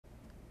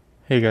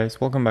Hey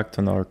guys, welcome back to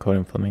another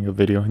Coding Flamingo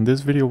video. In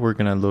this video, we're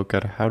gonna look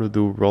at how to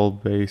do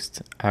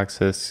role-based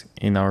access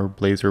in our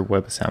Blazor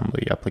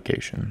WebAssembly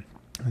application.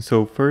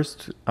 So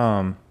first,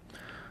 I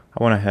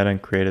went ahead and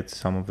created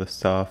some of the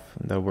stuff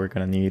that we're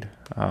gonna need.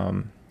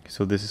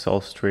 So this is all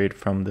straight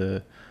from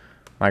the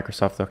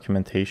Microsoft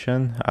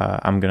documentation.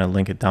 I'm gonna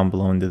link it down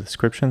below in the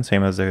description,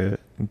 same as the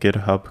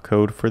GitHub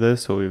code for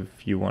this. So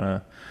if you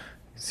wanna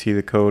see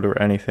the code or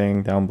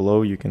anything down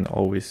below, you can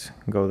always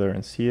go there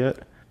and see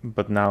it.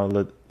 But now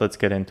let's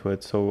get into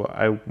it. So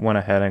I went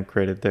ahead and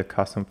created the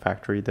custom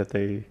factory that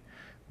they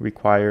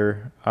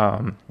require.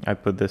 I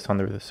put this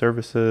under the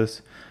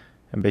services,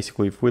 and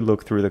basically if we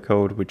look through the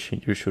code, which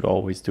you should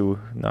always do,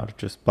 not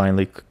just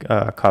blindly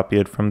copy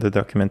it from the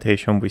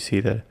documentation, we see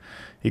that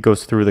it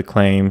goes through the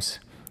claims,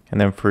 and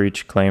then for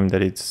each claim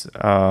that it's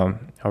a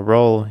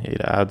role,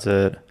 it adds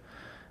it,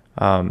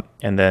 and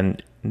then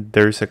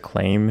there's a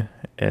claim.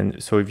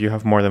 And so if you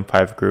have more than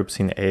 5 groups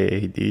in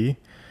AAD,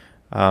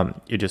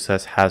 it just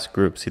says has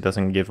groups. It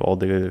doesn't give all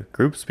the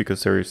groups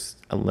because there's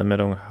a limit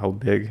on how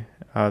big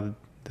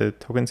the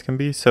tokens can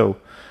be. So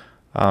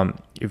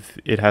if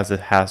it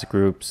has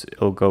groups,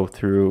 it'll go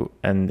through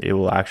and it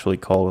will actually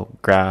call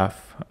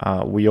graph.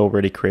 We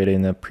already created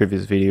in a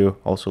previous video,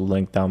 also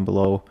linked down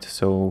below.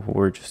 So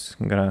we're just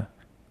gonna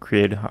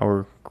create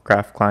our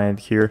graph client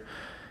here,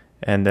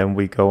 and then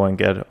we go and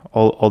get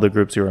all the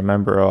groups you're a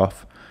member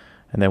of,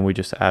 and then we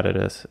just add it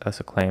as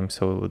a claim.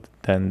 So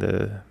then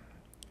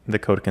the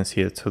code can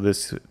see it. So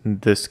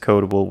this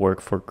code will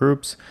work for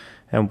groups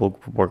and will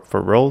work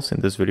for roles.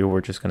 In this video,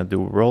 we're just going to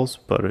do roles,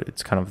 but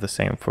it's kind of the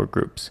same for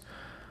groups.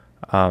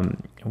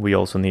 We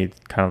also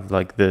need kind of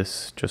like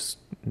this, just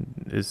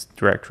is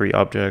directory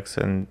objects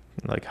and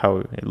like how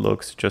it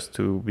looks, just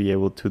to be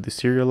able to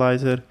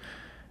deserialize it.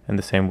 And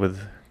the same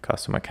with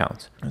custom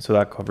accounts. So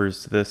that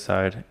covers this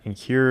side. In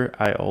here,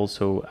 I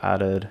also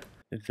added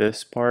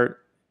this part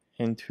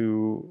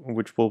into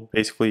which will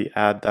basically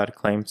add that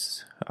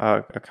claims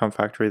account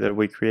factory that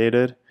we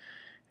created,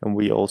 and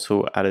we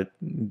also added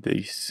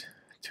these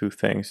two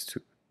things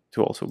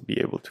to also be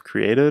able to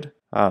create it.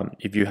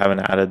 If you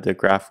haven't added the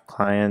graph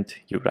client,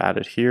 you would add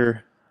it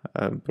here,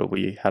 but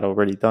we had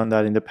already done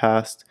that in the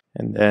past.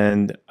 And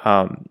then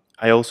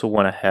I also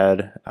went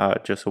ahead,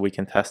 just so we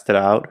can test it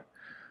out,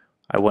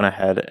 I went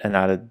ahead and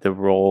added the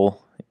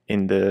role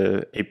in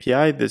the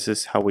API. This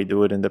is how we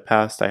do it in the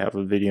past. I have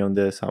a video on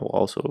this. I will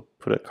also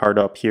put a card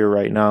up here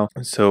right now.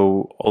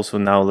 So also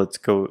now let's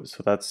go.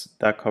 So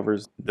that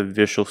covers the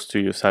Visual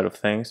Studio side of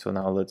things. So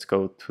now let's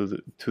go to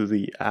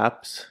the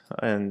apps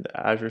and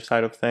Azure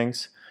side of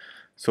things.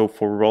 So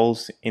for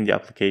roles in the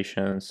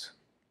applications,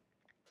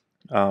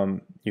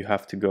 you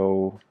have to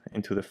go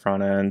into the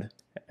front end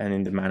and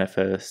in the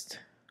manifest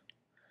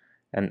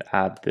and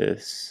add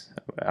this,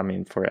 I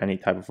mean, for any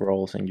type of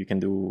roles, and you can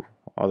do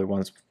other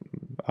ones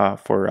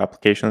for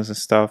applications and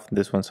stuff.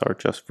 These ones are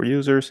just for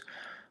users.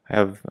 I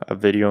have a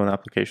video on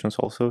applications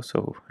also,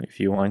 so if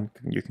you want,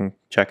 you can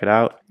check it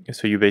out.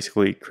 So you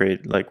basically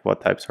create like what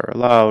types are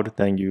allowed,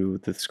 then the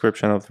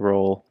description of the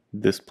role,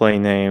 display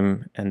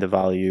name, and the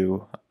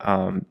value.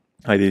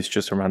 ID is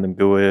just a random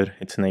GUID.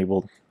 It's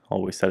enabled,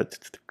 always set it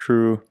to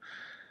true,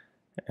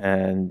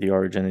 and the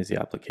origin is the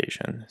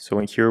application. So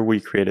in here we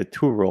created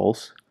 2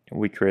 roles.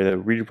 We created a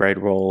read-write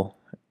role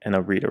and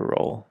a reader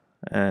role,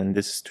 and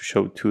this is to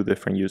show 2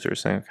 different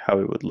users and how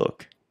it would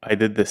look. I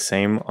did the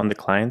same on the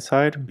client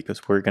side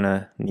because we're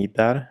gonna need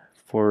that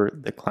for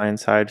the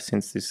client side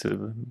since this is a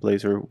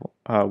Blazor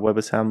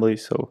WebAssembly.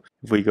 So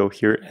if we go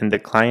here, and the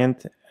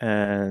client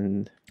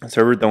and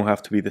server don't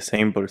have to be the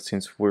same, but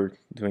since we're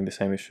doing the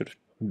same, it should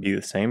be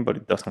the same, but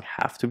it doesn't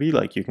have to be.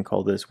 Like, you can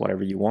call this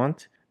whatever you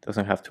want.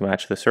 Doesn't have to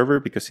match the server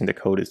because in the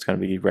code it's going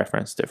to be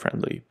referenced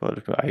differently.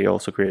 But I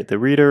also created the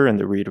reader and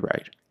the read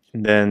write.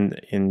 And then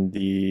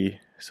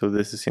so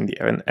this is in the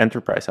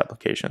enterprise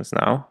applications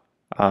now.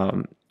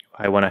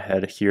 I went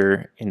ahead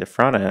here in the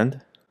front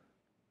end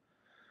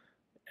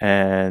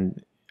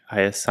and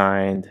I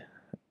assigned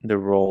the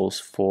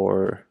roles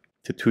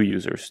to 2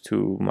 users,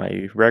 to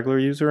my regular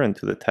user and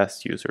to the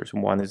test users.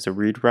 One is the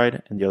read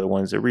write and the other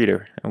one is the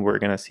reader. And we're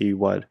gonna see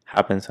what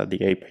happens at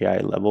the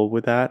API level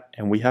with that.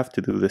 And we have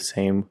to do the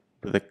same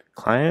with the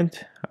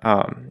client.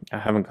 I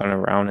haven't gone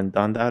around and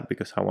done that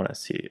because I want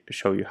to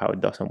show you how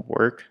it doesn't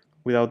work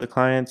without the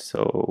client.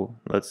 So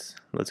let's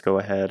go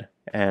ahead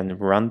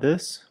and run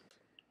this.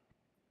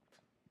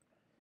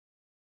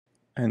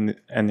 And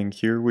in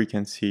here we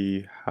can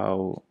see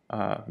how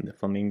the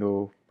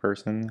Flamingo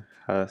person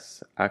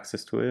has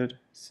access to it,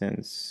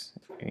 since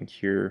in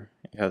here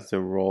it has the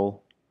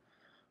role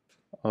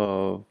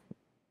of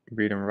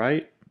read and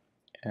write,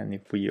 and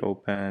if we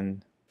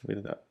open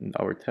with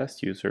our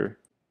test user,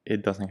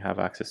 it doesn't have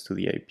access to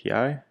the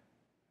API,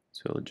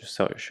 so it'll just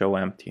show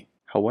empty.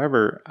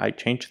 However, I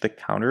changed the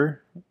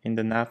counter in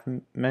the nav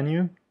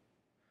menu.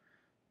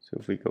 So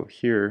if we go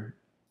here,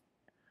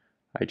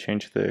 I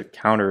changed the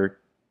counter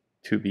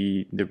to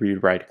be the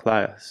read-write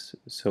class.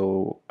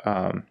 So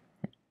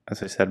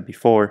as I said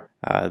before,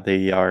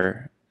 they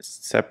are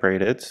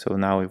separated. So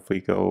now if we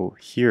go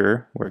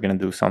here, we're going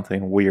to do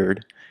something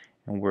weird,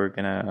 and we're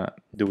going to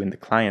do in the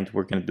client,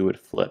 we're going to do it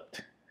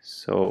flipped.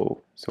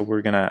 So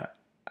we're going to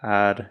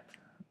add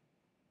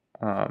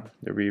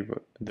the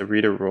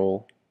reader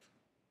role,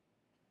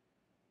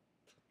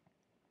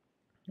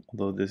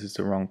 although this is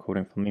the wrong code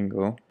in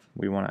Flamingo.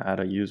 We want to add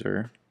a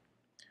user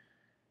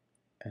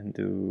and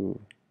do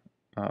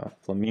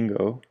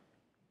Flamingo,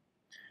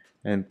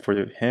 and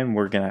for him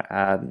we're going to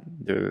add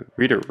the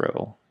reader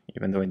role,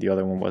 even though in the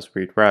other one was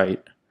read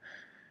write.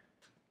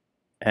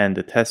 And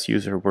the test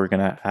user, we're going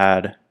to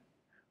add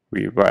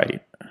read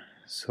write.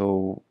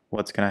 So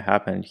what's going to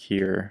happen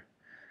here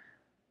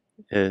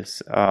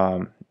is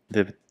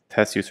the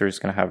test user is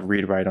going to have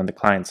read write on the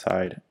client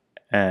side,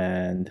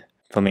 and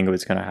Flamingo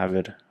is going to have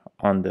it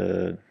on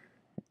the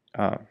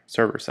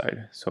server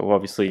side. So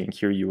obviously in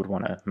here you would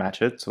want to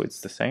match it so it's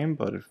the same,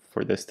 but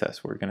for this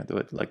test we're going to do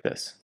it like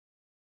this.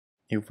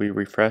 If we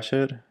refresh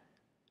it,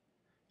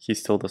 he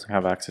still doesn't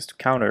have access to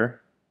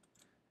counter.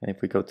 And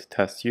if we go to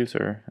test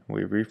user and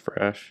we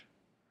refresh,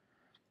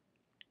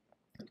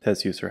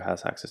 test user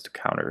has access to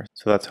counter.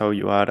 So that's how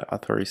you add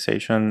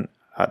authorization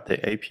at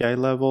the API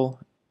level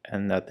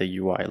and at the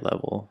UI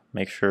level.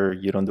 Make sure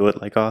you don't do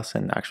it like us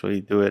and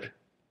actually do it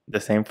the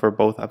same for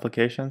both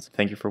applications.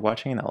 Thank you for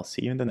watching, and I'll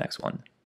see you in the next one.